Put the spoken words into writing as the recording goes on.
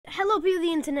Hello people of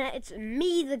the internet, it's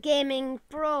me, the gaming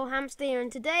bro hamster here,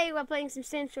 and today we're playing some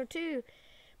Saints Row 2.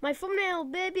 My thumbnail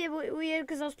may be a bit weird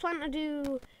because I was planning to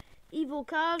do evil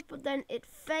cars, but then it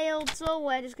failed, so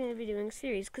we're just going to be doing a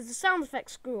series because the sound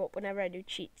effects screw up whenever I do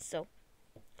cheats, so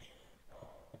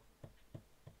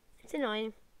it's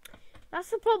annoying.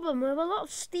 That's the problem with a lot of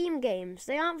Steam games,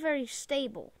 they aren't very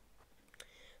stable.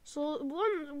 So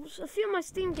a few of my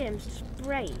Steam games just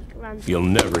break around. You'll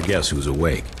never guess who's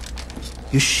awake.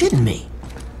 You're shitting me.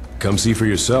 Come see for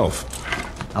yourself.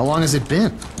 How long has it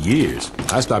been? Years.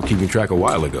 I stopped keeping track a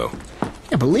while ago.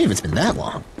 Can't believe it's been that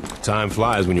long. Time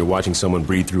flies when you're watching someone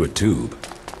breathe through a tube.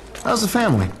 How's the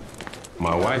family?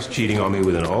 My wife's cheating on me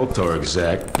with an alto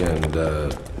exec, and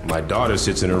my daughter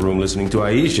sits in her room listening to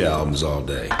Aisha albums all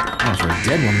day. Oh, for a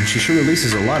dead woman, she sure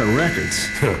releases a lot of records.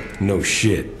 No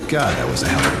shit. God, that was a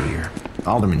hell of a year.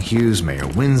 Alderman Hughes, Mayor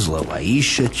Winslow,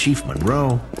 Aisha, Chief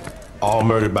Monroe. All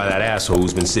murdered by that asshole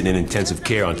who's been sitting in intensive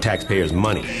care on taxpayers'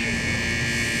 money. They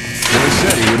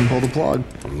said he wouldn't pull the plug.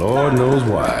 Lord knows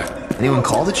why. Anyone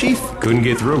call the chief? Couldn't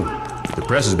get through. The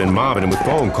press has been mobbing him with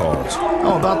phone calls.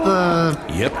 Oh, about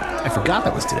the... Yep. I forgot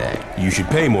that was today. You should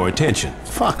pay more attention.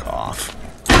 Fuck off.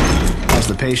 How's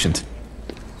the patient?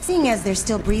 Seeing as they're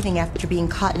still breathing after being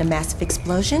caught in a massive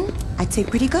explosion, I'd say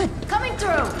pretty good. Coming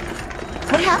through!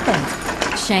 What happened?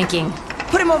 Shanking.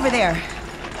 Put him over there.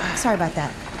 Sorry about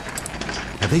that.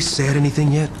 Have they said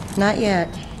anything yet? Not yet.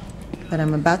 But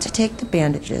I'm about to take the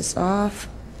bandages off.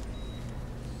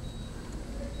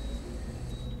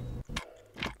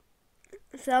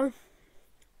 So,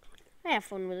 I have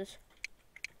fun with this.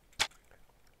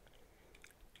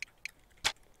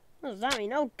 What does that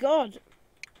mean? Oh god!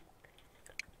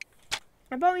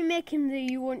 How about we make him the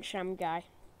You Want Sham guy?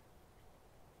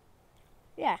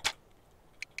 Yeah.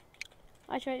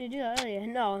 I tried to do that earlier.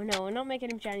 No, we're not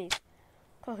making him Chinese.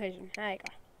 Caucasian. There you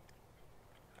go.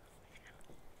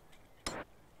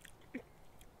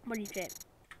 What do you say?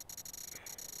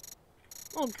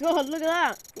 Oh god, look at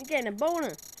that! You're getting a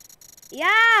boner.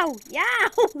 Yow! Yow!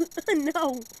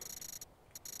 No!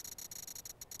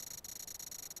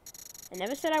 I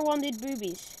never said I wanted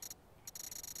boobies.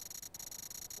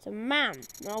 It's a man,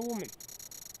 not a woman.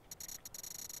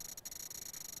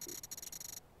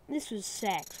 This was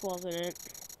sex, wasn't it?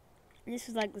 This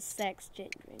was like the sex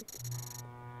change thing.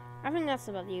 I think that's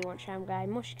about the You Want Sham guy.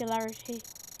 Muscularity.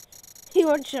 You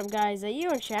Want Sham guy is a You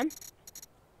Want Sham.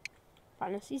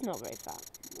 Fatness, he's not very fat.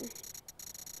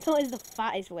 It's always the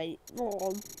fattest weight.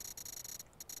 Oh.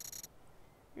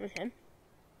 Him.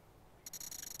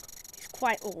 He's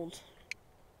quite old.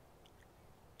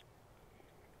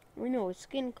 We know his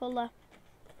skin colour.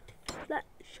 That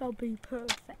shall be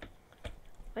perfect.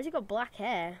 Why's he got black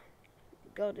hair?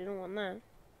 God, I don't want that.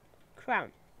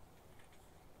 Crown.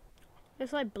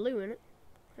 It's like blue in it.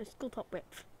 And skull top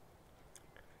width.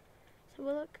 So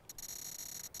we'll look.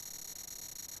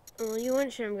 Oh, You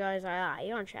Want Sham guys like that.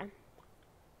 You Want Sham.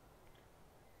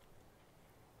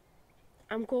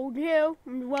 I'm called Hill.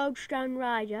 I'm the World Stand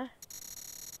Rider.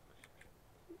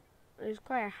 There's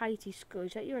quite a heighty skull.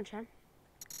 Is that You Want Sham?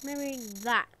 Maybe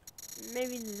that.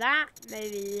 Maybe that.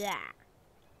 Maybe that.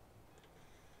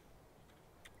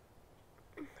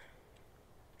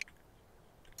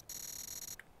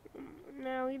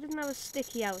 No, he doesn't have a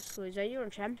sticky out skull. Is that You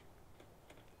Want Sham?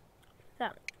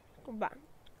 That. Come back.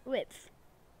 Width.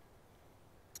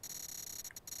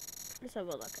 Let's have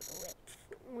a look at the width.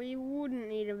 We wouldn't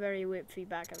need a very whipsy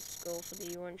back of skull for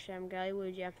the You Want Sham guy,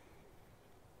 would ya?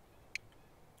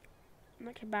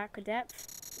 Look at back of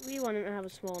depth. We want him to have a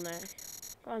small neck.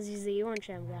 Because he's the You Want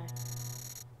Sham guy.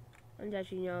 And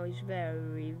as you know, he's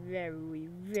very, very,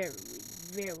 very,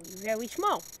 very, very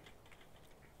small.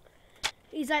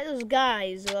 He's like those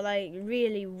guys who are like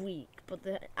really weak, but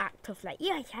they act tough like,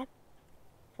 yeah, I can.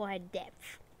 For her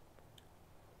depth.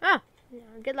 Ah! Yeah,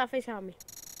 get that face on me.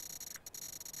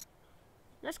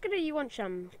 Let's get a You Want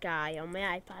Sham guy on my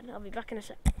iPad. I'll be back in a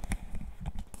sec.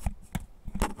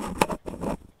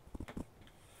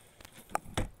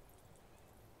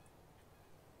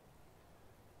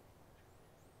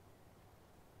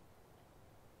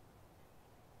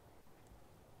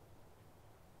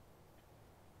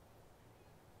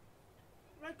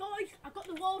 Right guys, I got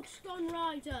the World Stone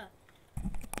Rider.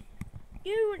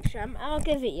 You Want Sham, I'll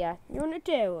give it you. You want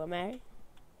to do it, Mary?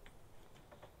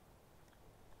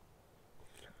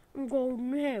 I'm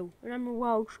Golden Hill, and I'm a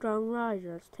World Stone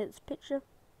Rider. Let's take this picture.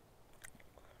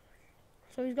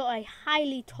 So he's got a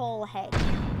highly tall head.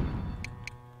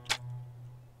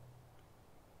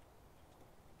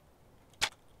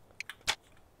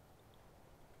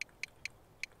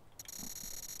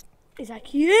 He's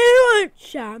like, You Want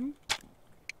Sham?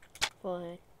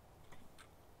 Forehead.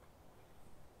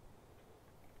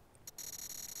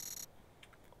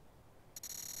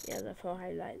 He has a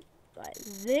forehead like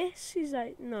this. He's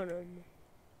like, no.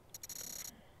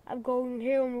 I'm going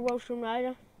here on the Welsh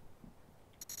Rider.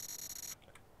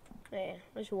 Yeah,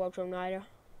 that's a Welsh Rider.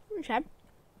 Okay.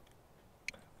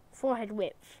 Forehead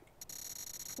width.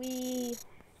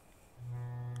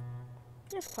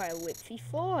 That's quite a widthy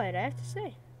forehead, I have to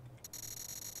say.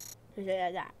 Is it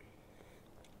like that?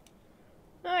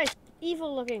 Nice,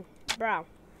 evil looking brow.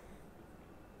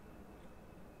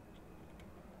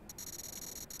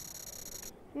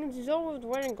 He's always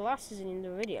wearing glasses in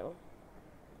the video.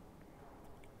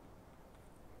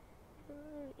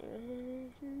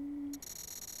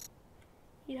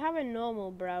 You have a normal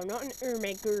brow, not an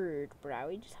Ermagerd brow.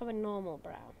 You just have a normal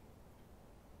brow.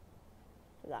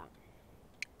 Like that.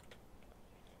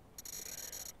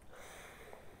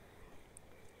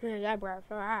 His eyebrows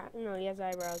are that. No, he has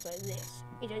eyebrows like this.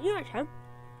 He does. You want trim?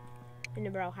 In the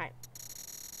brow height.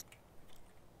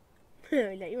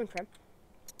 You want trim?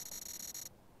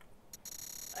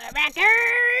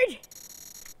 Ermagerd!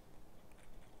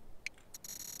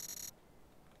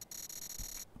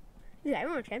 Yeah, you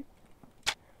want trim?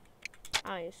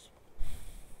 Eyes.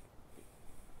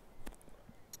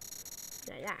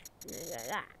 Like that. Like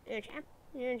that. You're a champ?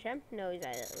 You're a champ? No, he's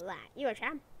like that. You're a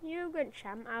champ? You're a good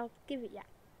champ. I'll give it ya.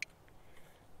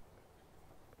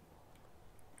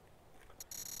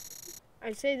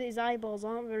 I'd say that his eyeballs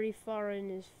aren't very far in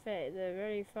his face. They're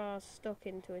very far stuck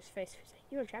into his face.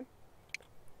 You're a champ?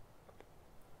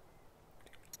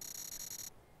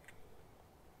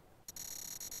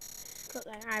 Cut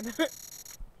that eyeball.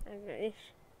 Like this.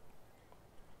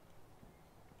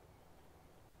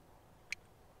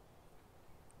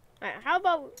 Right, how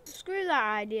about screw that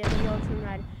idea of the Welsh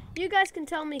Rider. You guys can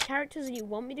tell me characters that you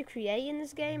want me to create in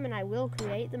this game and I will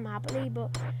create them happily,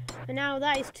 but for now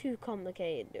that is too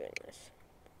complicated doing this.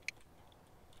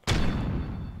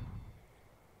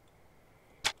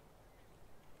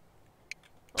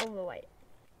 Overweight.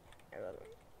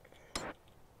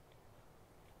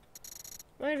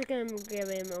 I'm just gonna give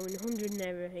him 100 and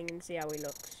everything and see how he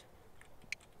looks.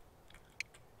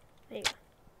 There you go.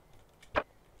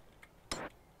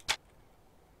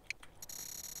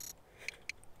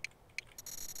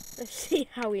 Let's see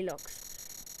how he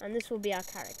looks. And this will be our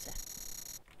character.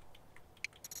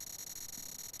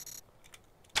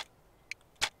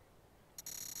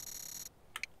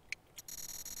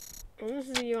 And this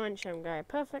is the Yuan-Sham guy.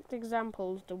 Perfect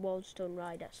examples, the Wildstone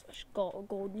Rider /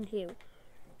 Golden Hill.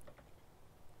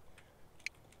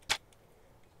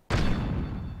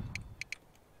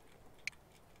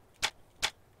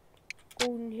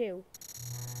 Golden Hill.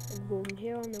 And Golden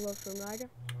Hill on the Wildstone Rider.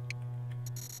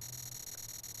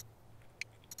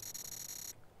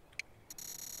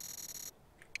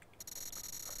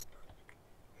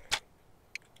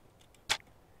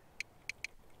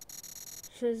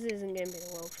 So this isn't going to be the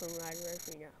Wildstone Rider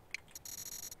every now.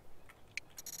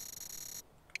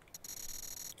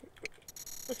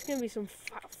 It's going to be some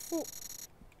fat foot.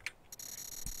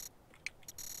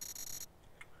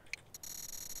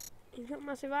 He's got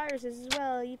massive irises as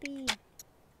well, yippee.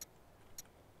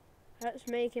 Let's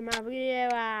make him have blue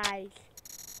eyes.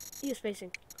 Ear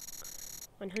spacing.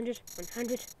 100,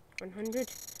 100, 100,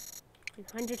 100, 100,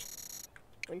 100,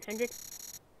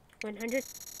 100.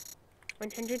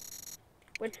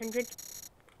 100,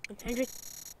 100,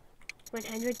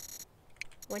 100,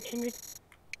 100.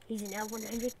 He's an elf.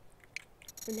 100,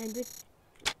 100, 100,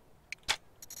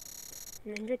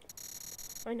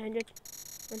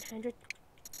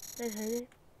 100, 100,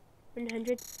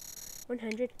 100, 100, 100,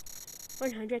 100,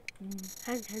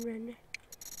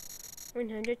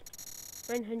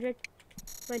 100, 100,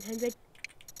 100, 100,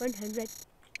 100,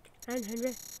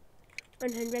 100,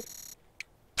 100.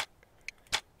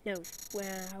 No,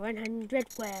 well, 100,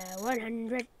 well,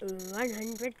 100,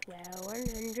 100, well, 100, well,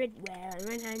 100, well,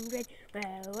 100,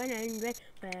 well, 100, well, 100,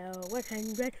 well,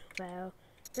 100, well,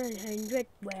 100,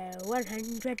 well, 100, well,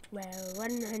 100, well,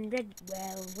 100, well, 100,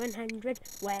 well,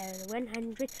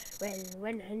 100,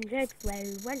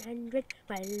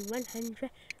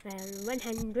 well,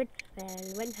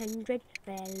 100, well, 100,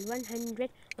 well, 100,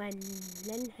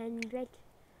 100.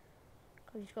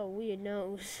 He's got a weird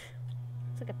nose.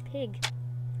 It's like a pig.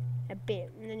 A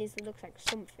bit, and then he looks like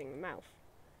something in the mouth.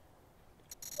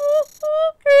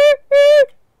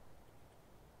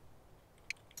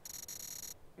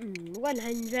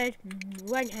 100, 100,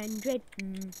 100,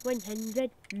 100,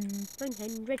 100,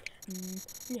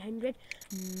 100,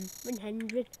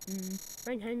 100,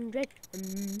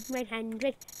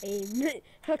 100.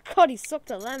 Oh God, he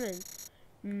sucked a lemon.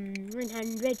 100,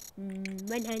 100, 100,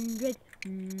 100,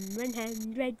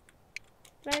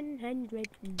 100,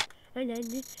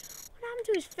 100, What happened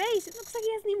to his face? It looks like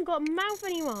he hasn't even got a mouth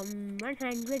anymore.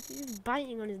 100. He's just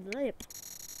biting on his lip.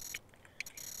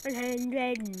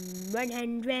 100.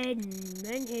 100.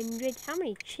 100. How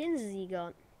many chins has he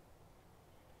got?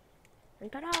 I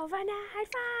got over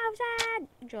 9,000.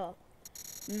 Draw.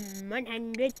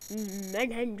 100.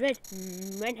 100.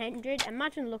 100.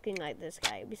 Imagine looking like this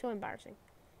guy. It'd be so embarrassing.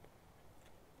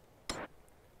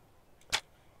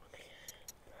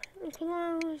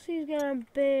 Close, he's gonna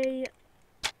be...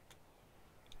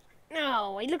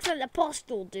 No, he looks like the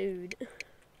postal dude.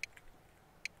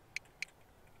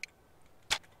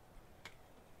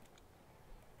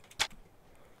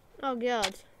 Oh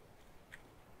god.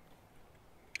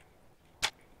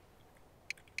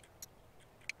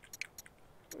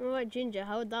 Alright, Ginger,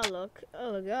 how would that look?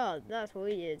 Oh god, that's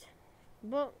weird.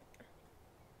 But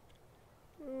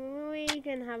we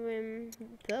can have him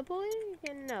purple?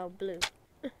 No, blue.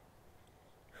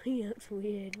 He looks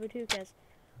weird, but who cares?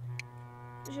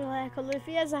 Facial hair colour. If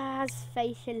he has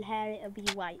facial hair, it'll be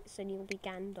white, so he'll be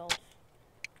Gandalf.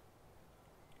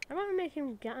 I want to make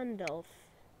him Gandalf.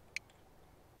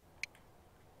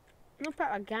 I'm not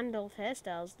proud of Gandalf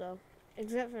hairstyles though,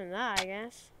 except for that, I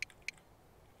guess.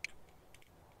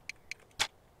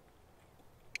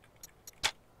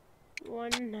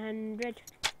 $100.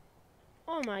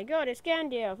 Oh my god, it's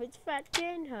Gandalf! It's Fat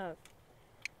Gandalf!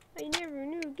 I never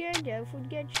knew Gandalf would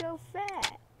get so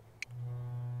fat.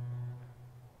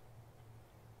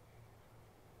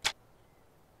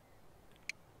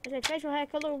 I said facial hair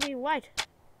color will be white.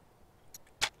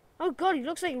 Oh god, he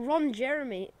looks like Ron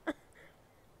Jeremy.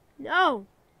 No!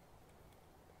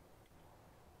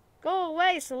 Go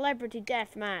away, celebrity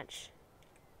deathmatch.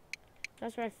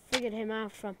 That's where I figured him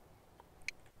out from.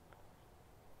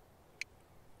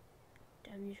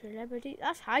 Damn you, celebrity.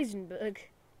 That's Heisenberg.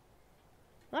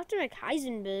 I'll have to make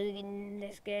Heisenberg in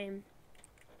this game.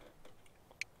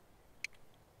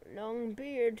 Long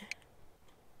beard.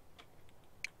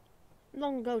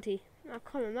 Long goatee. Oh,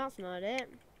 come on, that's not it.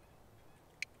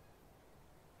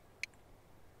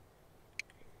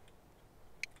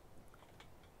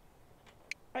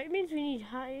 It means we need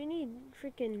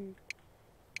freaking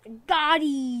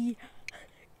Gotti.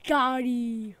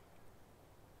 Gotti.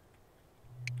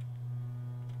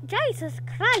 Jesus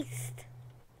Christ.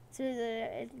 So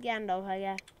it's Gandalf, I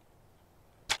guess.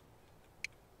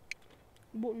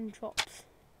 Button chops.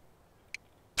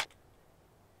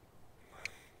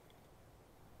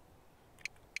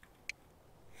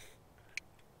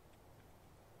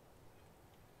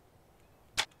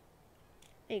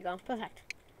 There you go, perfect.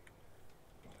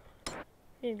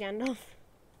 Here's Gandalf.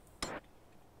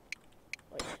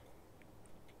 Wait.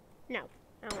 No,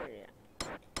 I don't want to do that.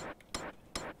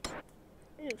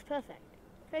 It looks perfect.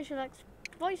 Facial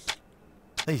voice.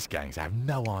 These gangs have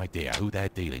no idea who they're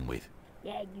dealing with.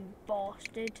 Yeah, you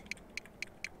bastard.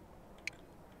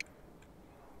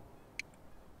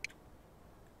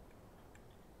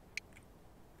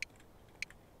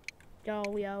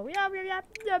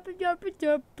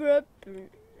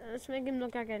 Let's make him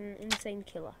look like an insane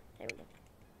killer. There we go.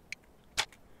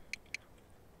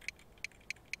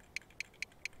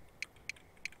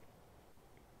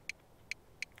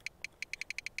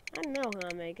 I don't know how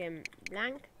to make him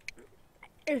blank.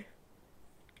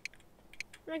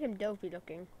 Make him dopey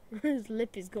looking. His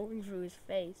lip is going through his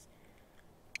face.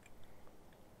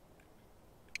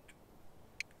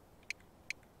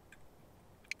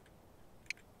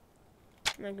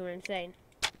 Make him insane.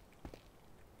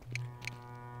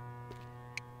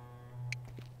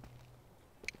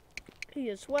 He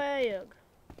is swag.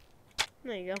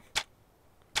 There you go.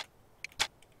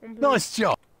 Nice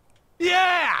job.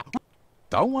 Yeah!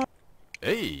 Don't worry.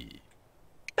 Hey.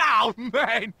 Oh,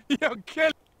 man, you're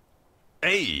killing.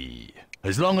 Hey,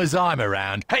 as long as I'm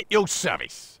around, at your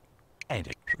service. And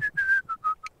a...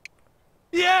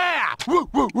 Yeah! Woo,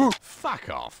 woo, woo. Fuck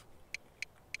off.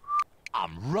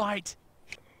 I'm right.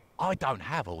 I don't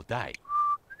have all day.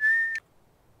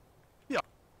 Yeah.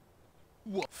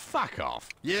 What? Fuck off.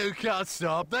 You can't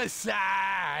stop the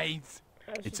signs.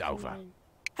 It's over.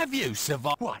 Have you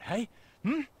survived? What, hey?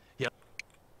 Hmm? Yeah.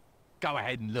 Go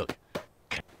ahead and look.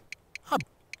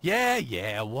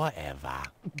 Yeah, whatever.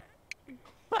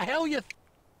 The hell you...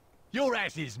 Your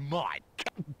ass is mine.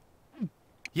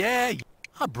 Yeah,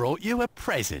 I brought you a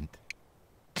present.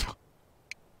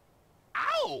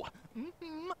 Ow!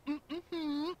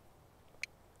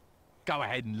 Go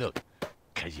ahead and look,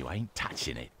 'cause you ain't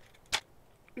touching it.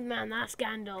 Man, that's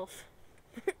Gandalf.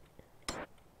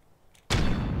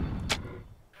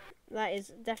 That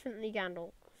is definitely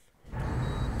Gandalf.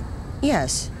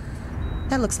 Yes.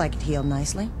 That looks like it healed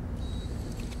nicely.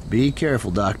 Be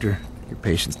careful, Doctor. Your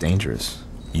patient's dangerous.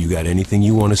 You got anything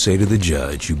you want to say to the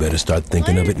judge, you better start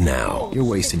thinking of it now. You're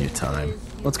wasting your time.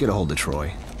 Let's get a hold of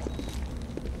Troy.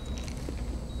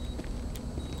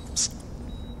 Psst.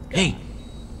 Hey,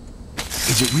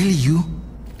 is it really you?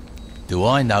 Do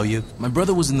I know you? My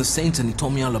brother was in the Saints and he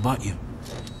told me all about you.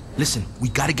 Listen, we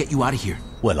gotta get you out of here.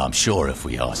 Well, I'm sure if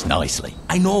we ask nicely.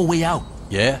 I know a way out.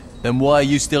 Yeah? Then why are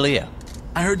you still here?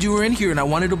 I heard you were in here and I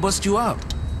wanted to bust you out.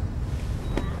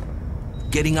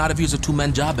 Getting out of here's a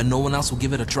two-man job and no one else will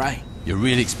give it a try. You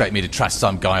really expect me to trust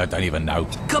some guy I don't even know?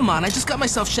 Come on, I just got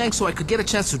myself shanked so I could get a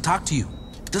chance to talk to you.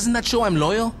 Doesn't that show I'm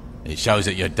loyal? It shows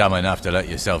that you're dumb enough to let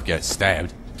yourself get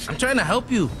stabbed. I'm trying to help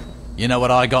you. You know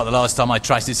what I got the last time I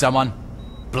trusted someone?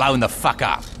 Blown the fuck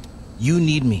up. You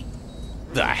need me.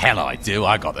 The hell I do,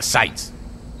 I got the Saints.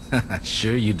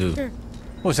 Sure you do.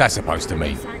 What's that supposed to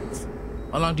mean?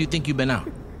 How long do you think you've been out?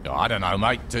 Oh, I don't know,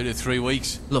 mate. 2 to 3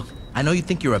 weeks. Look, I know you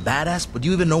think you're a badass, but do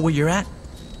you even know where you're at?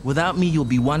 Without me, you'll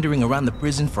be wandering around the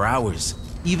prison for hours.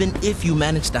 Even if you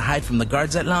manage to hide from the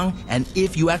guards that long, and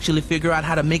if you actually figure out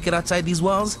how to make it outside these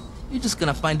walls, you're just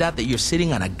gonna find out that you're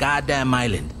sitting on a goddamn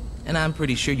island. And I'm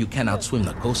pretty sure you can't outswim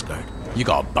the Coast Guard. You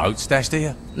got a boat stashed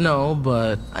here? No,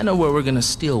 but I know where we're gonna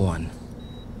steal one.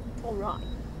 Alright.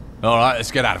 Alright,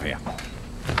 let's get out of here.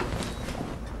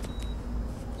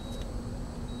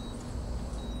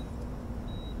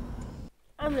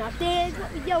 I'm not dead.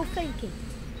 What were you thinking?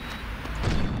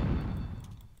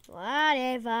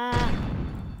 Whatever.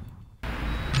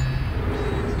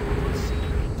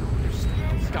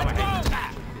 Go ahead.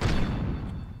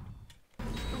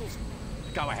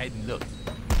 Go ahead and look,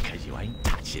 because you ain't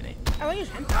touching it. Oh, you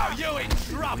can. Oh, you in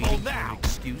trouble now!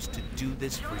 Excuse to do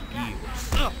this for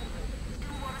years.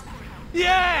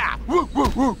 Yeah! Woo, woo,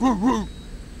 woo, woo, woo!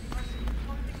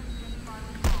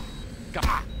 Come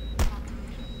on.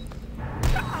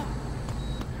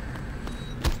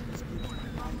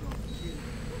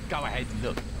 Go ahead and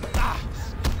look.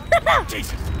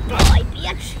 Jesus! Oh,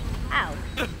 bitch. Ow.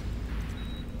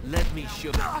 Let me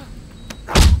show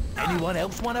you. Anyone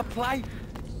else want to play?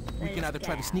 We can either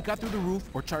try to sneak out through the roof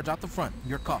or charge out the front.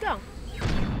 Your call. Go.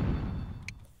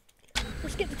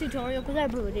 We'll skip the tutorial because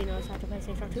everybody knows how to play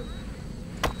Saints Row 2.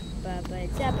 Go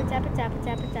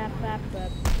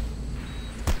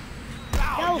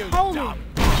home.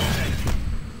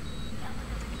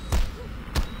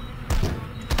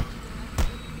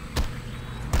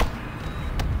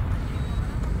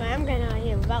 I'm getting out of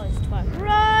here without this twat.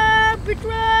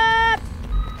 Trap!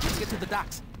 Let's get to the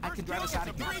docks. I can drive us out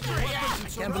of here. I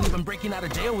can't believe I'm breaking out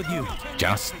of jail with you.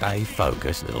 Just stay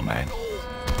focused, little man.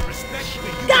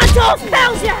 Gandalf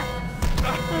fails ya!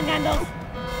 Come on, Gandalf.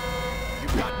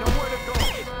 You've got nowhere to go.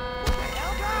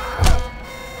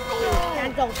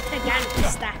 Gandalf to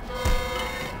gangster.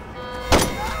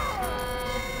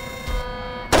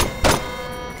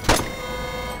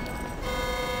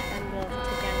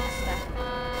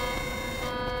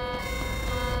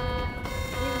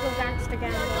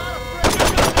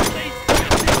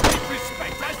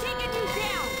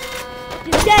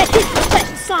 You dare disrespect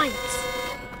the science!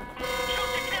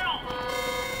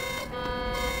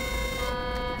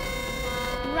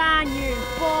 Run, you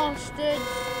bastards!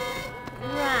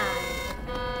 Run!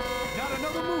 Not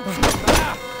another move.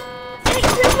 Take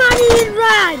your money and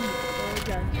run! There we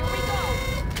go. Here we go.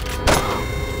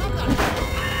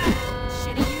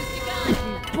 Should've used your gun.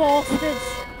 You bastards!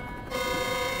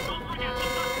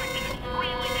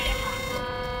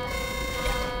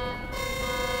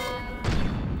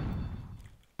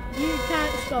 You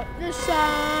can't stop the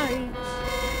signs!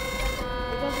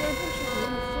 Because we're a bunch of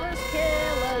ruthless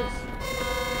killers!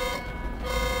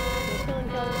 We're killing,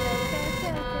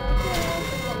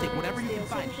 Take whatever you can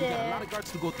find. We got a lot of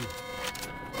guards to go through.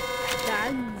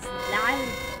 Guns,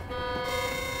 lies.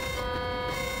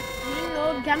 You didn't know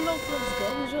Gandalf loves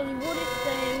guns, only what if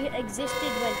they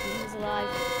existed when he was alive?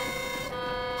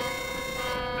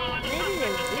 Maybe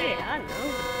they did, I don't know.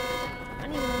 I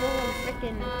don't even know what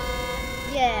freaking...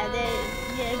 Yeah,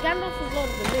 Gandalf was Lord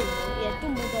of the Rings. Yeah,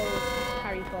 Dumbledore was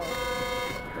Harry Potter.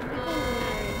 The guns in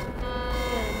Harry.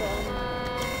 Yeah,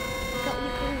 but you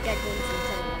couldn't get guns in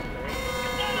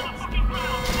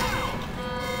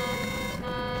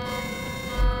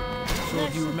So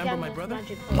do you remember my brother?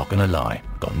 Not gonna lie,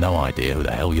 got no idea who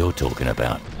the hell you're talking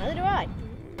about. Neither do I.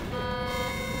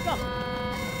 Go. So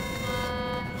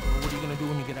what are you gonna do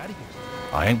when you get out of here?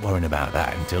 I ain't worrying about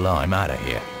that until I'm out of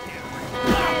here.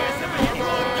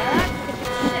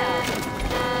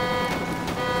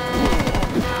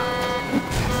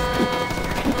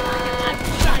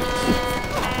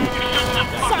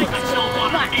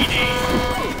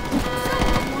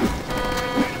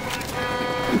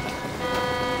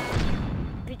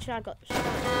 Bitch, I got the shot.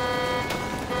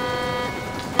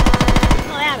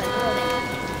 Oh, yeah, but hold it.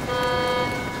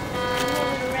 You want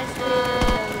me to rest me?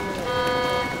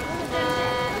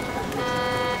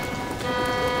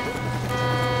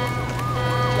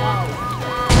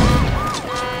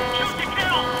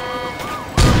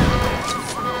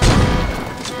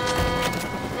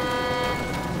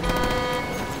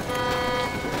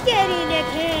 Get in the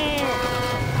can!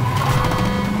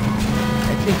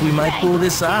 I think we might pull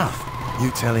this off. You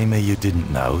telling me you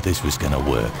didn't know this was gonna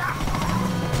work?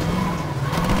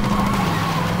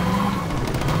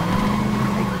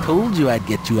 I told you I'd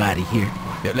get you out of here.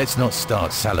 Yeah, let's not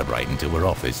start celebrating till we're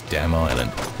off this damn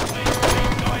island.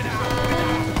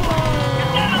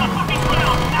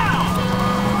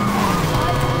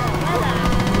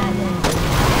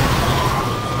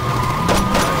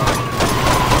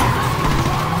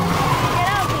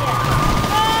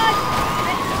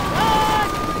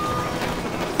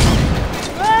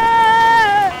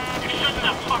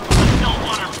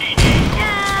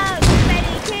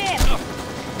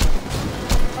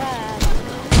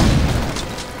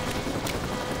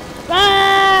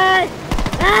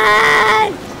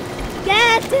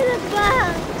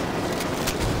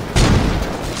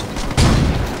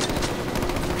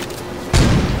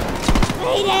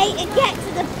 And get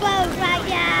to the boat right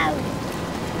now!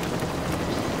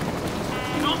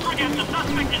 Don't forget the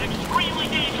suspect is extremely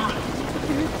dangerous.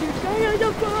 Get to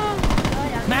the boat!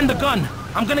 Man the gun!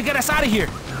 I'm gonna get us out of here!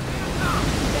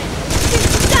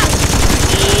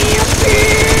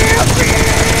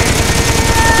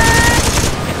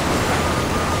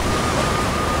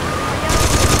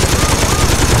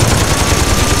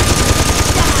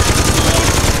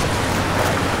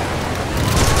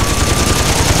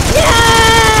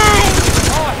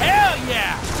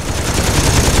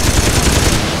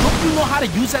 To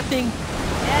use that thing?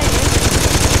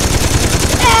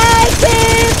 Hey,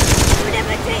 Tim! You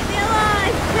never take me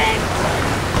alive, bitch!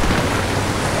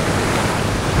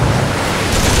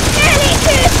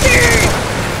 Helicopter!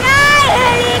 Die,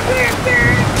 helicopter!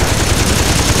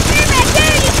 You're my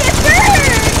helicopter!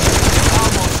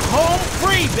 Almost home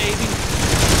free, baby!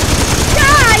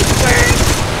 Die, bird!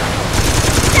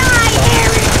 Die,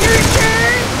 helicopter!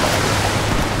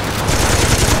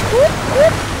 Whoop,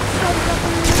 whoop!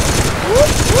 Whoop,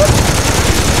 whoop.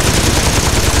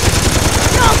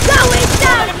 No, go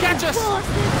inside! Catch us! Son!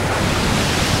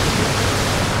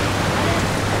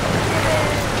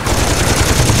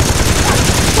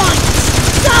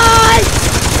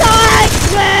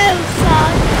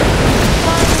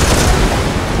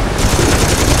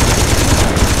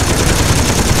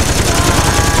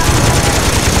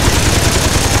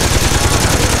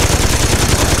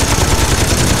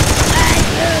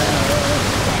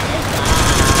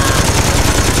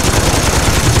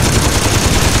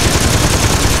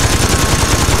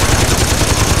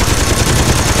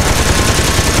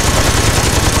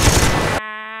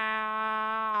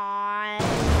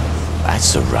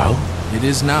 That's the row? It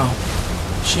is now.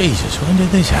 Jesus, when did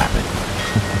this happen?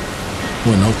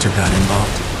 When Alter got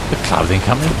involved. The clothing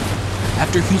company?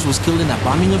 After Hughes was killed in that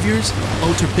bombing of yours,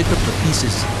 Alter picked up the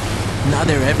pieces. Now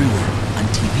they're everywhere. On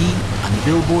TV, on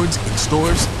billboards, in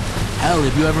stores. Hell,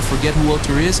 if you ever forget who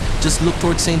Alter is, just look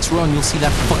towards Saints Row and you'll see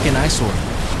that fucking eyesore.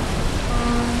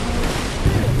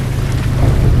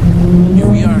 Here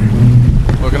we are.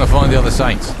 We're gonna find the other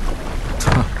saints.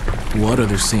 What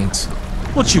other saints?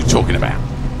 What you talking about?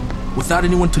 Without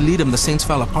anyone to lead them, the saints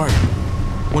fell apart.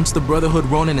 Once the Brotherhood,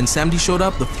 Ronan, and Samdi showed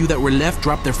up, the few that were left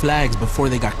dropped their flags before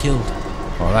they got killed.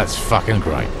 Oh, that's fucking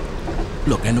great.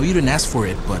 Look, I know you didn't ask for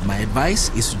it, but my advice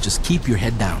is to just keep your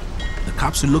head down. The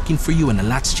cops are looking for you and a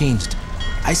lot's changed.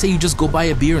 I say you just go buy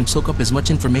a beer and soak up as much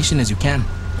information as you can.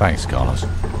 Thanks, Carlos.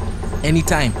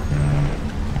 Anytime.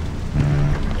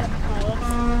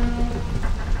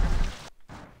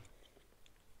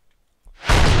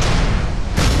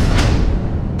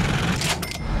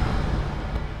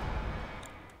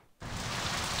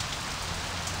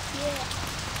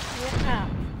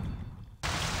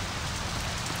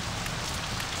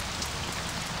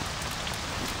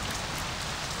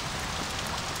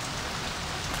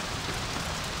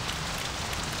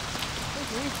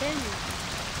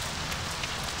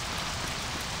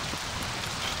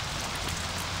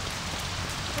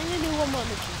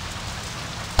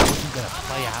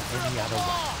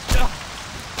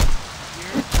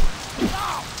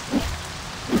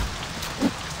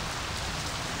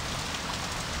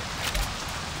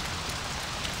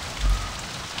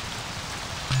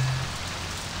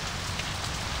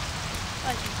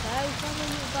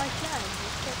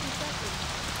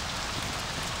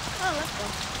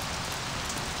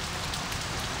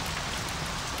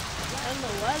 I don't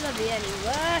know why that'd be any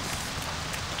worse.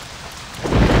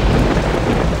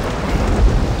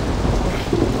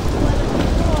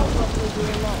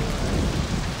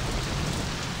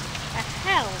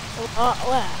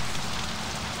 left.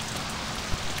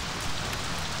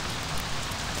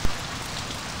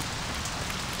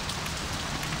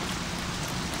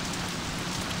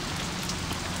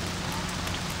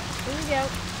 Here we go.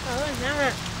 Oh, now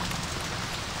that.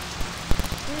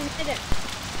 We did it.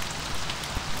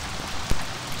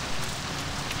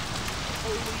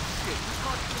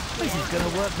 This is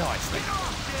gonna work nicely.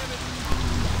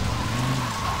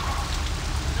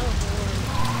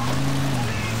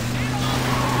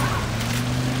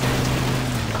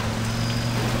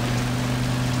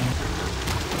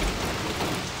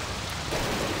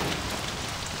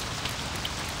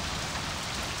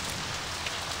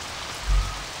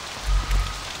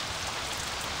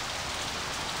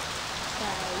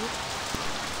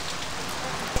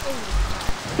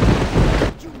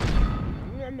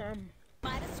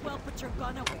 Might as well put your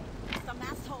gun away. Some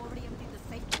asshole already emptied the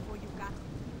safe before you got.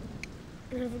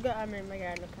 I forgot I made my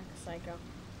guy look like a psycho.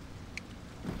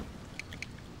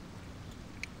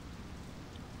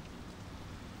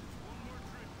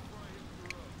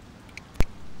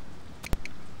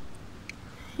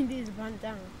 He needs to run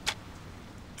down.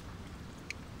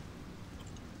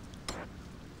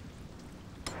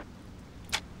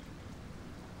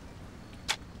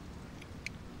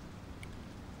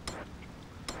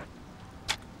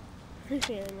 He's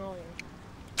feeling all in.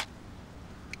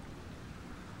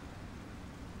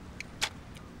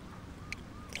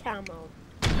 Camo.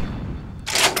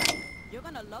 You're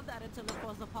gonna love that until it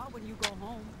falls apart when you go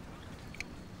home.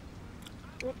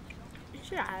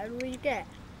 Chad, what do you get?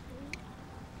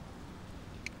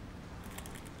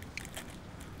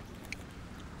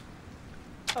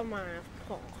 Come on, of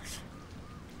course.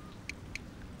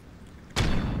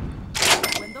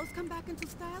 When those come back into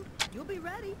style, you'll be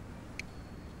ready.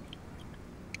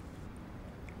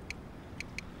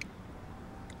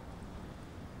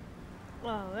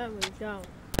 Oh, there we go.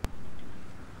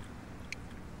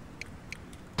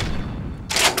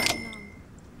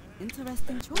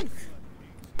 Interesting choice.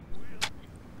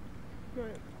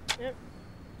 Right. Yep.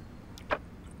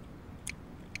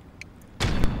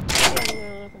 You're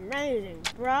gonna look amazing,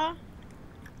 brah.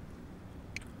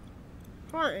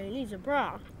 Right, he needs a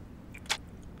bra.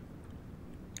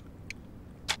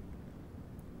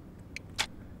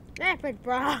 Epic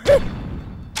bra.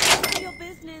 For your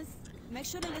business. Make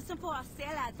sure to listen for our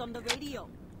sale ads on the radio.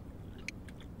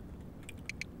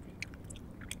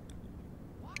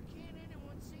 Why can't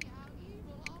anyone see how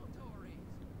evil Altor is?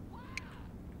 Wow!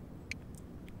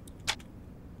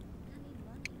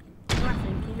 I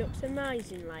think he looks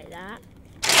amazing like that.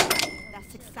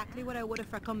 That's exactly what I would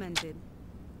have recommended.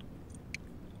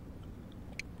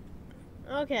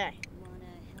 Okay.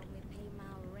 Wanna help me pay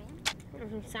my rent?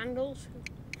 Some sandals.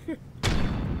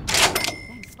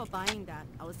 Thanks for buying that.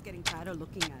 I was getting tired of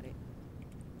looking at it.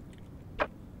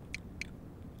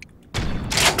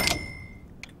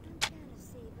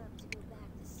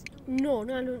 No, I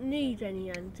don't need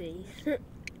any antiques. There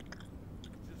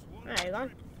you go.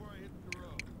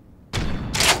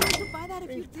 Why to buy that if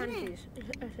you These didn't? panties.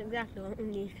 That's exactly what we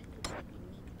need.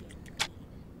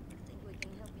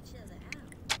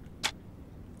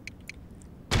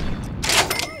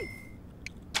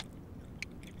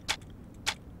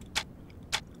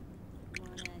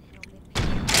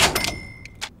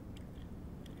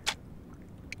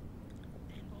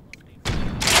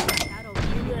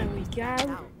 There we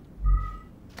go.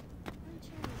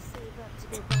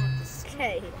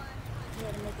 Okay.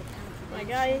 My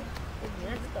guy is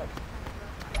next up.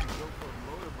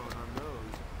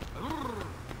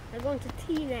 They're going to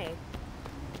TNA.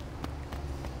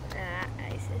 Ah,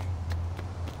 I see.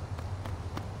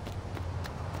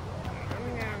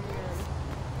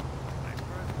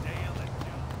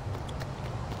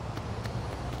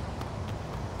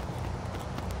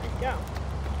 Let's go.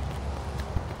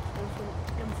 There's some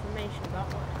information about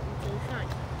what happened to the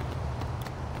site.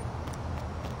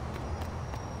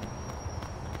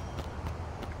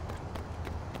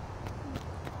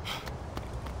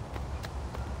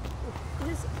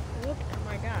 Just look at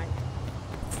my guy.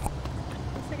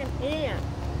 Looks like an ant.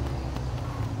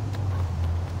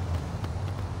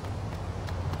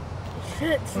 His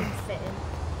shirt doesn't fit him.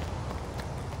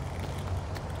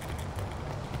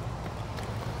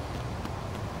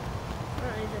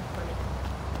 Oh, he's just funny.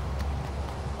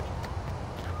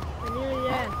 We're nearly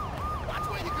there. Watch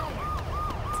where you're going!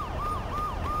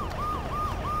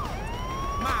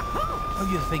 Who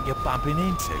you think you're bumping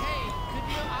into? Hey, could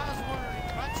you? I was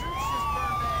wondering, my church just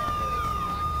burned down.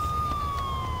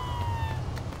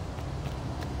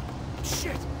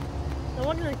 Shit! I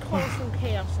want to cause some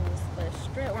chaos in this place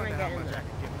straight when I get in there.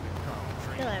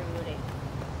 Kill everybody.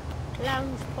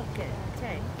 Lounge pocket,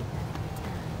 okay.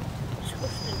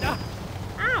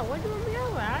 Ow, what do you want me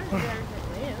over? I didn't do anything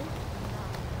to you.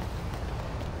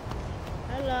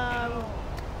 Hello.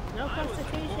 No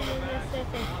prostitution in this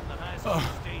city.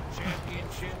 State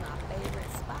championship. My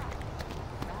favorite spot.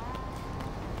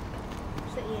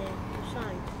 Sit here, your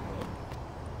sign.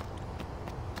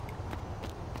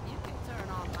 You can turn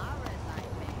on my red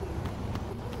light,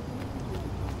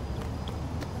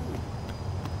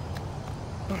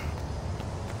 baby.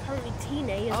 Apparently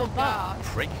Tina is a bar.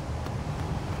 Prick.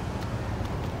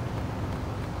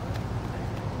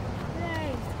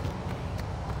 Yay.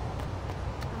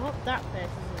 I hope that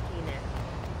person's a Tina.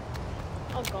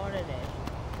 Oh god, it is.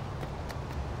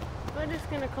 We're just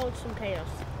gonna cause some chaos.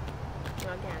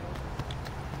 Again.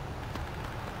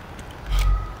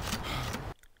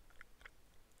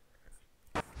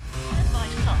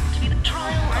 To be the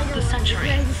trial of the century.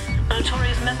 A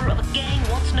notorious member of a gang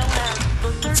once known as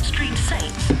the 3rd Street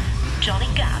Saints, Johnny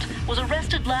Gat, was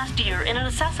arrested last year in an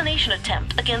assassination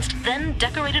attempt against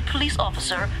then-decorated police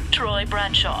officer Troy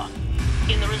Bradshaw.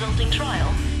 In the resulting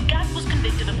trial, Gat was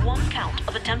convicted of 1 count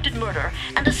of attempted murder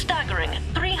and a staggering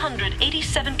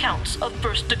 387 counts of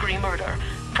first-degree murder,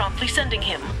 promptly sending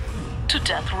him to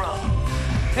death row.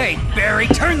 Hey, Barry,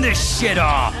 turn this shit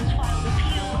off!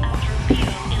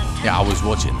 Yeah, I was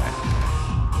watching that.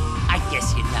 I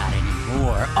guess you're not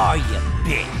anymore, are you,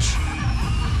 bitch?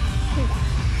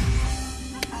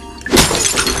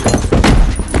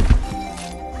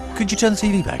 Could you turn the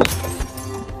TV back?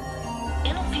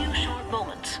 In a few short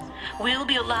moments, we'll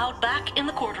be allowed back in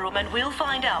the courtroom and we'll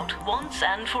find out, once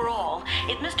and for all,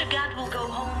 if Mr. Gat will go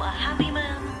home a happy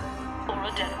man or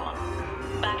a dead one.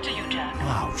 Back to you, Jack.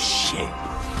 Oh, shit.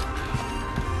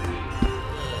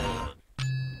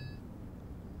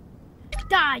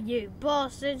 Die, you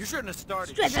bastards! You shouldn't have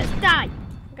started. Strippers, die!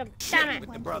 God damn it!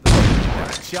 With the brother.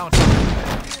 Shout. Die,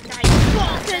 you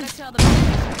bastards!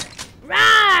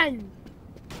 Run!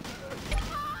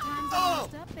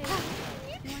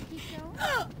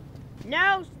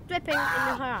 No stripping in the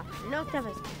heart. No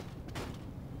strippers.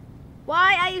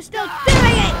 Why are you still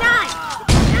doing it? Die!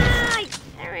 Die!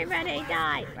 Everybody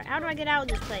die! Right, how do I get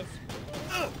out of this place?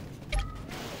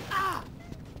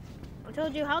 I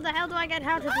told you, how the hell do I get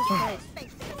out of this place?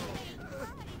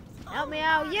 Help me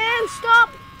out. You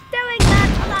stop doing that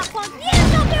on that point. You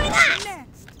stop doing that!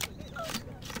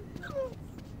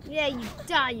 Yeah, you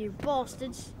die, you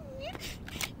bastards.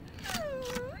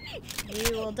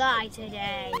 You will die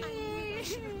today.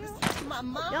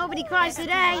 Nobody cries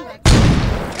today.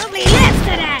 Nobody lives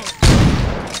today.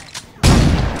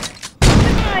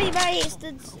 Goodbye,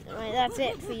 bastards. Right, that's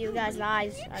it for you guys'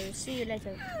 lives. I will see you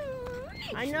later.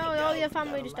 I know all your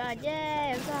family just died.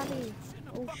 Yeah, I'm happy.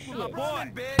 Oh shit.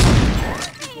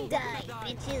 Die,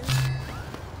 bitches.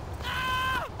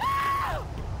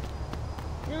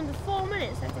 In under 4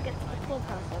 minutes, I have to get to the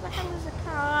clubhouse. Where the hell is the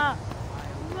car?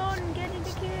 Run, get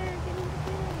into gear, get into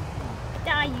gear.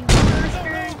 Die, you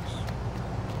bastards.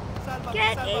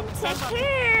 Get into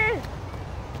gear.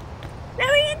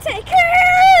 Get into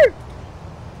gear.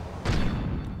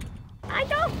 I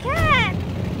don't care.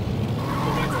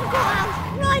 Get to the clubhouse.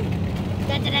 Run.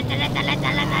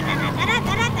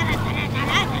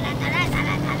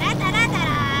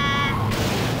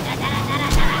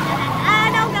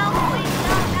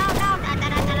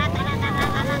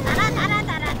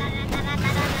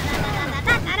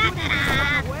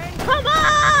 Come on!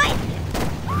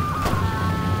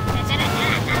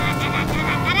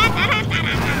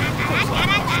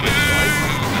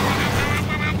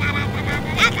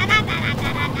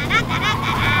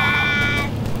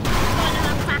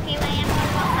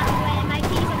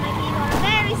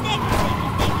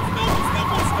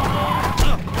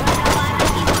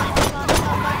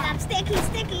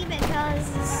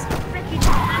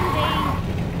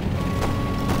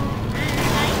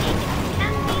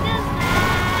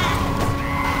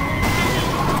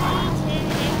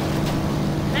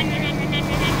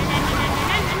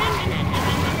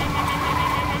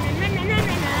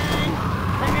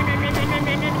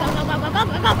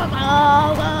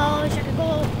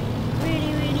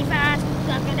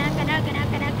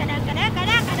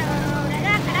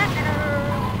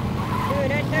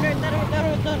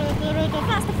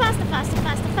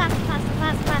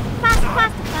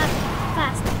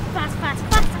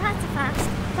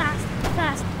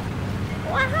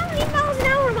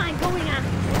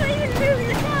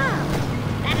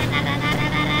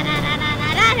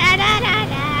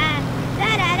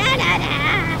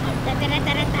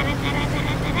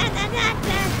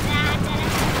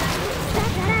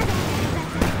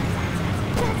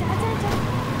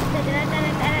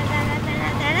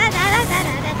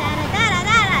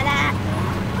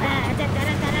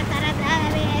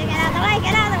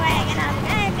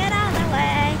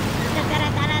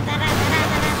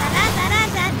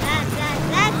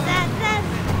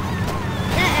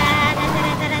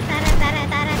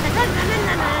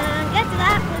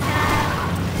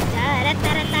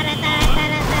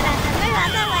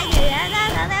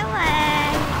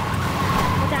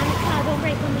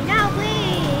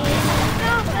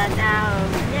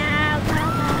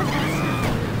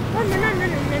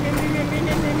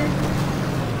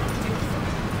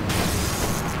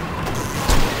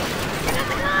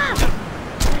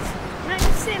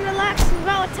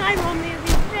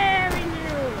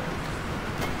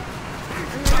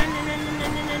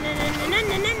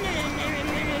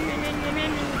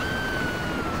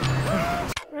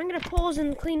 I'm gonna pause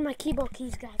and clean my keyboard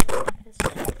keys, guys. My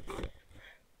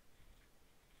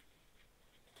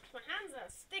hands are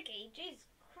sticky, Jesus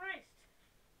Christ.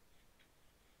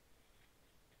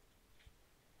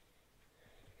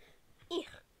 Eek.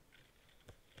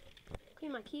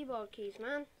 Clean my keyboard keys,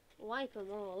 man. Wipe them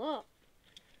all up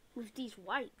with these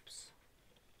wipes.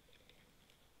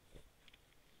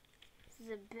 This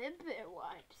is a bit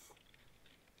wipes.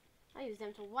 I use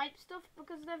them to wipe stuff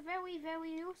because they're very,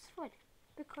 very useful.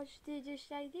 Because they're just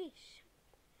like this.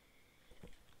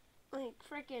 Like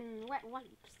freaking wet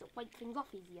wipes that wipe things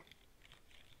off easier.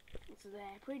 So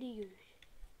they're pretty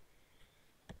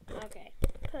good. Okay,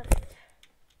 perfect.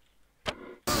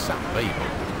 Some people.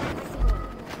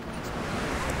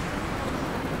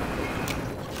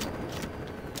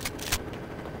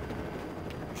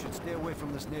 You should stay away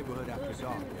from this neighborhood after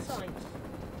dark.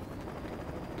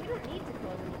 You don't need to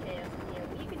cause any chaos in here.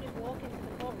 You can just walk into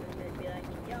the courtroom and be like,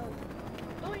 yo,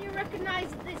 don't you recognize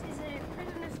that this is a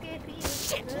prison escapee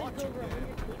that murdered over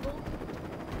 100 people?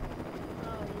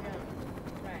 Oh, you don't.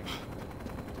 Right.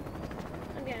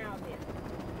 I'm getting out of here.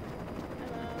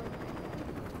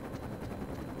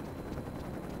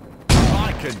 Hello.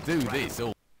 I can do this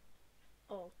all.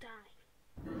 Oh, die.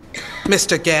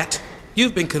 Mr. Gatt,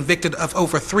 you've been convicted of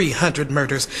over 300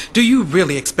 murders. Do you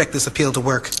really expect this appeal to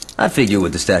work? I figure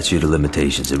with the statute of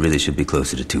limitations, it really should be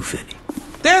closer to 250.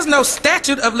 There's no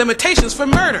statute of limitations for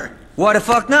murder. Why the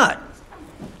fuck not?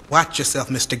 Watch yourself,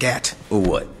 Mr. Gatt. Or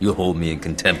what? You'll hold me in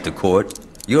contempt of court?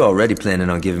 You're already planning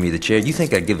on giving me the chair. You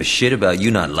think I'd give a shit about you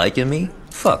not liking me?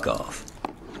 Fuck off.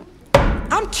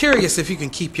 I'm curious if you can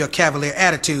keep your cavalier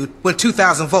attitude when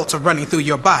 2,000 volts are running through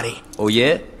your body. Oh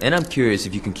yeah? And I'm curious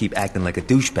if you can keep acting like a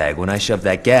douchebag when I shove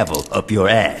that gavel up your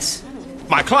ass.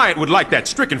 My client would like that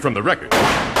stricken from the record.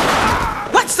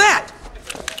 What's that?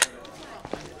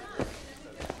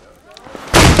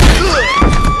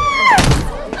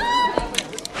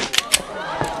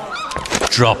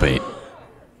 Drop it.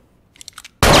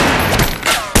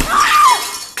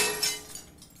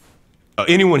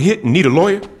 Anyone hit and need a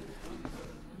lawyer?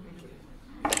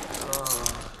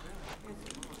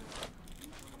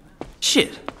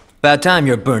 Shit. About time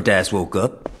your burnt ass woke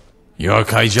up. You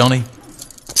okay, Johnny?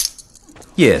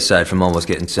 Yeah, aside from almost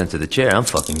getting sent to the chair, I'm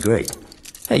fucking great.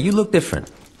 Hey, you look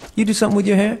different. You do something with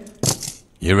your hair?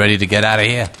 You ready to get out of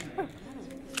here?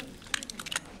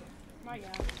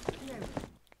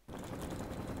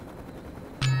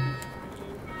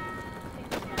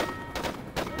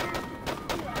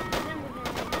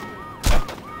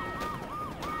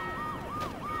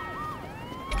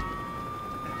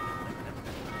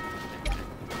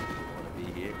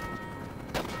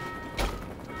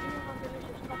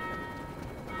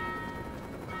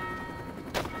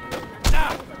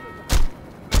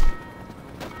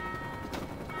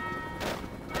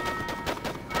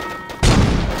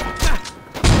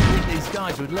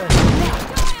 Guys would learn.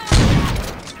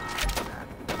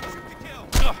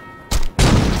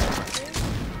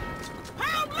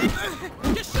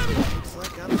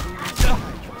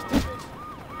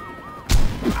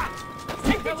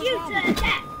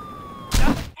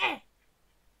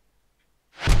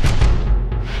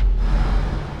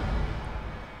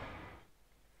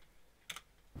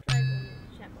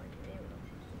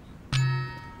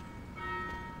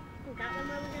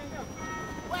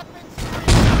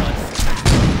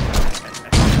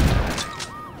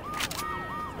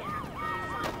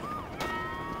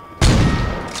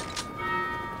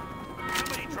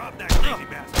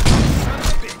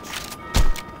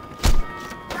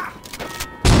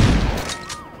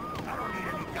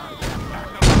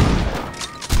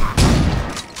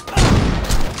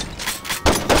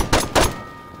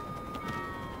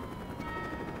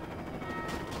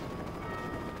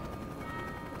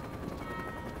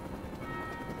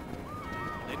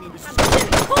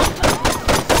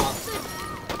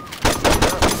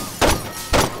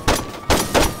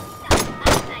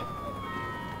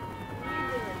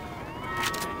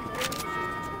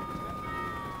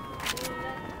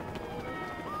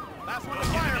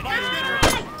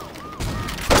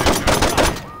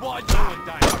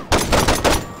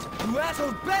 You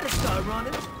assholes better start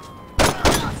running.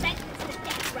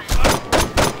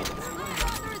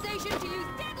 Authorization to use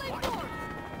deadly force.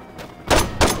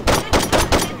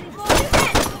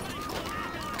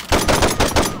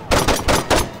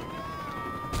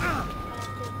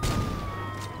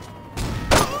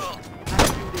 I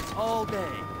can do this all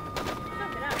day.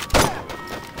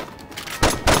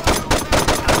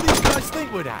 How do these guys think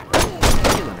we're that?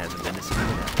 Killing hasn't been the same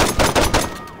with that.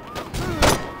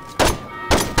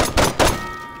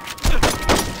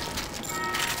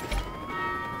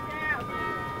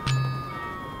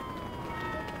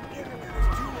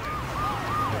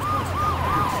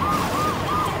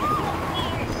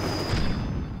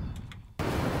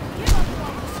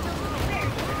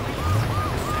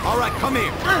 All right, come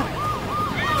here.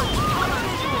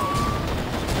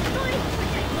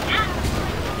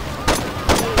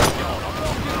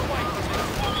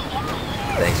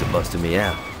 Thanks for busting me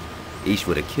out. Ish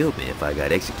would have killed me if I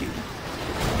got executed.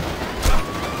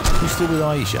 You still with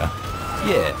Aisha?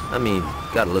 Yeah, I mean,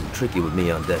 got a little tricky with me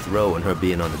on death row and her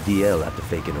being on the DL after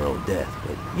faking her own death.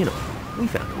 But, you know, we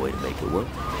found a way to make it work.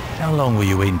 How long were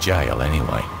you in jail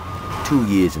anyway? 2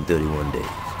 years and 31 days.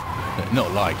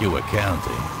 Not like you were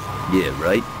counting. Yeah,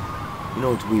 right? You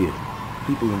know, it's weird.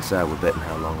 People inside were betting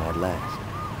how long I'd last.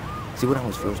 See, when I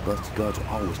was first busted, guards were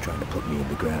always trying to put me in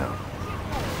the ground.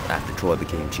 After Troy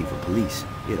became chief of police,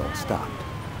 it all stopped.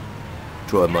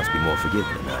 Troy must be more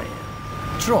forgiving than I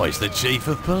am. Troy's the chief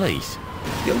of police.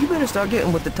 Yo, you better start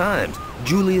getting with the times.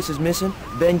 Julius is missing.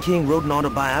 Ben King wrote an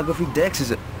autobiography. Dex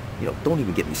is a... You know, don't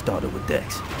even get me started with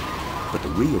Dex. But the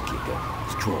real kicker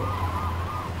is Troy.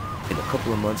 In a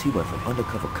couple of months, he went from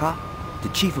undercover cop to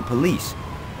chief of police.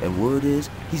 And word is,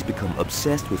 he's become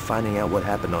obsessed with finding out what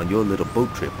happened on your little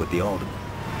boat trip with the alderman.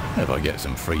 If I get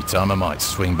some free time, I might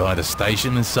swing by the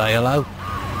station and say hello.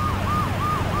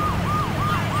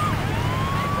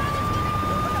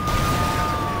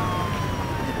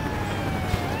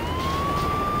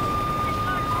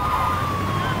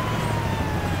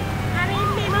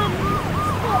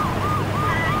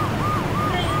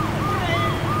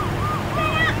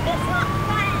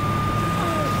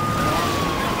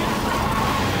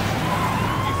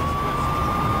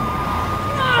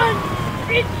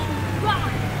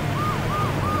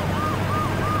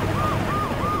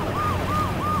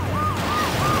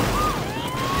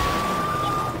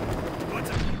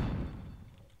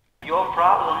 Your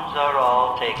problems are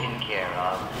all taken care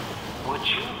of. Would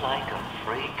you like a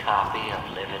free copy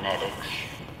of Living Ethics?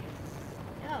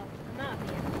 Oh, I'm out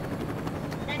here.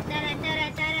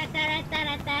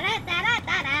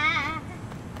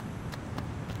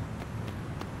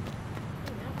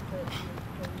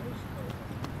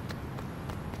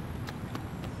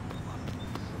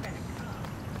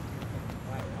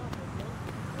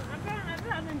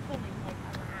 I've been filming like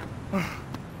an hour.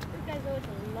 You guys always a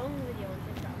long video on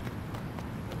TikTok.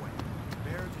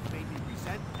 Bear just made me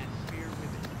resent and fear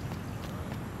women.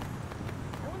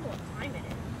 I wonder what time it is.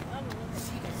 I haven't looked at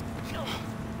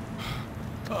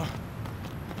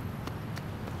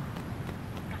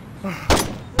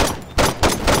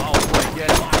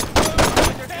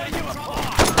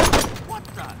What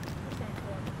the?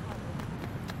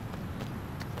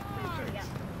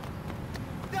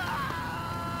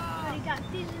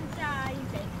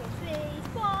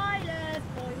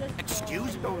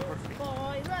 Excuse me.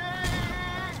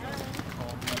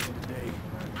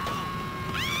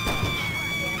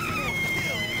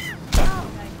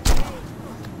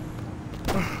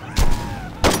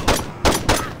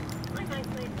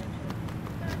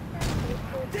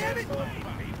 Damn it!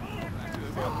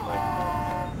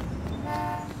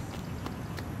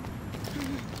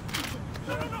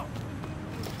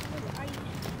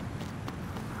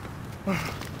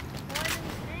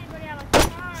 anybody have a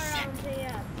car around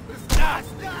here?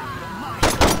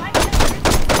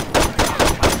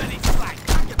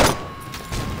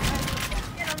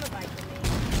 Get on the bike with me.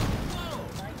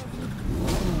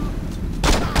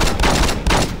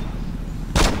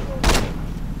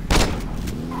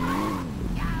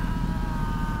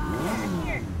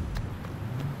 Here.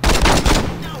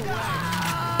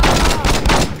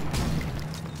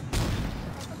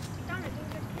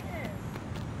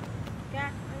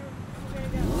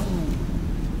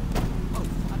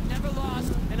 I've never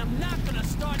lost, and I'm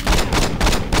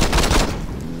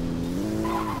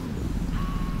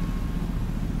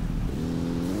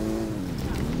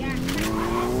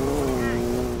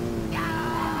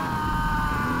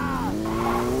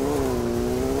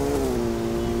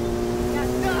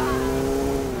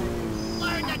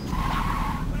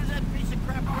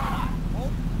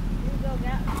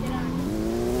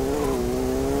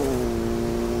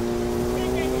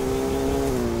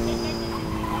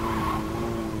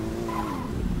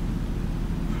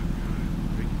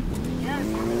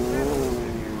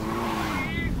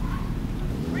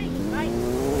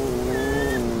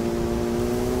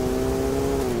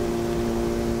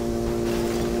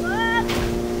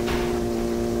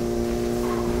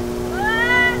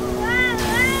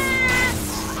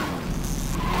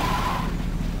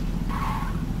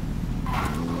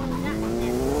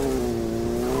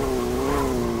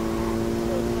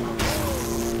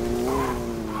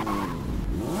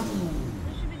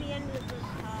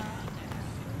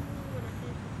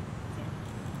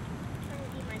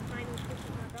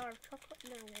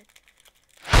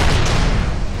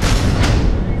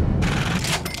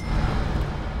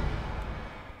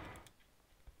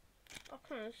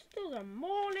It's still the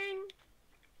morning.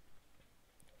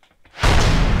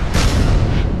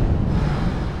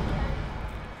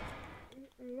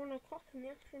 1 o'clock in the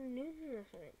afternoon, I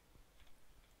think.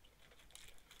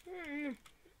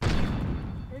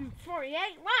 I'm 48,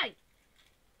 right?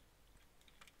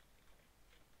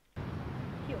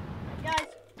 Phew. Guys,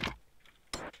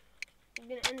 I'm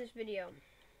gonna end this video.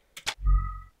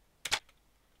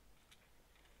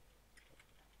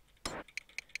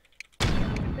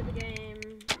 I'm gonna quit the game.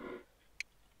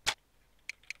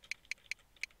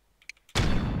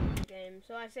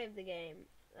 So I saved the game.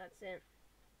 That's it.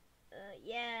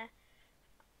 Yeah.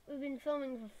 We've been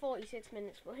filming for 46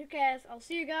 minutes, but who cares? I'll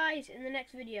see you guys in the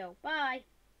next video. Bye!